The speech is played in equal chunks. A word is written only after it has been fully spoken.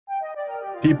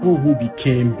People who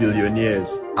became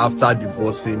billionaires after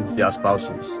divorcing their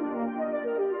spouses.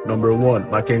 Number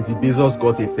 1, Mackenzie Bezos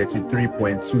got a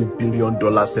 $33.2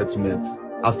 billion settlement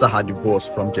after her divorce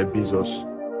from Jeff Bezos.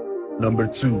 Number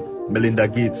 2, Melinda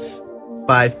Gates,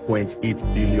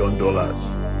 $5.8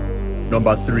 billion.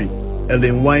 Number 3,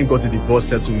 Ellen Wine got a divorce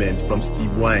settlement from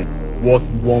Steve Wine worth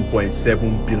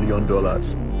 $1.7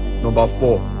 billion. Number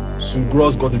 4, Sue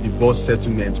Gross got a divorce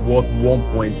settlement worth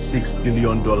 $1.6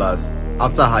 billion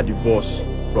after her divorce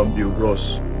from Bill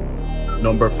Gross.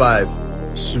 Number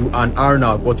 5, Sue Ann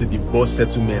Arnold got a divorce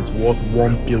settlement worth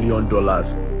 $1 billion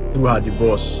through her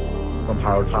divorce from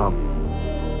Harold Hamm.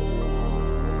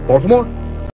 For more,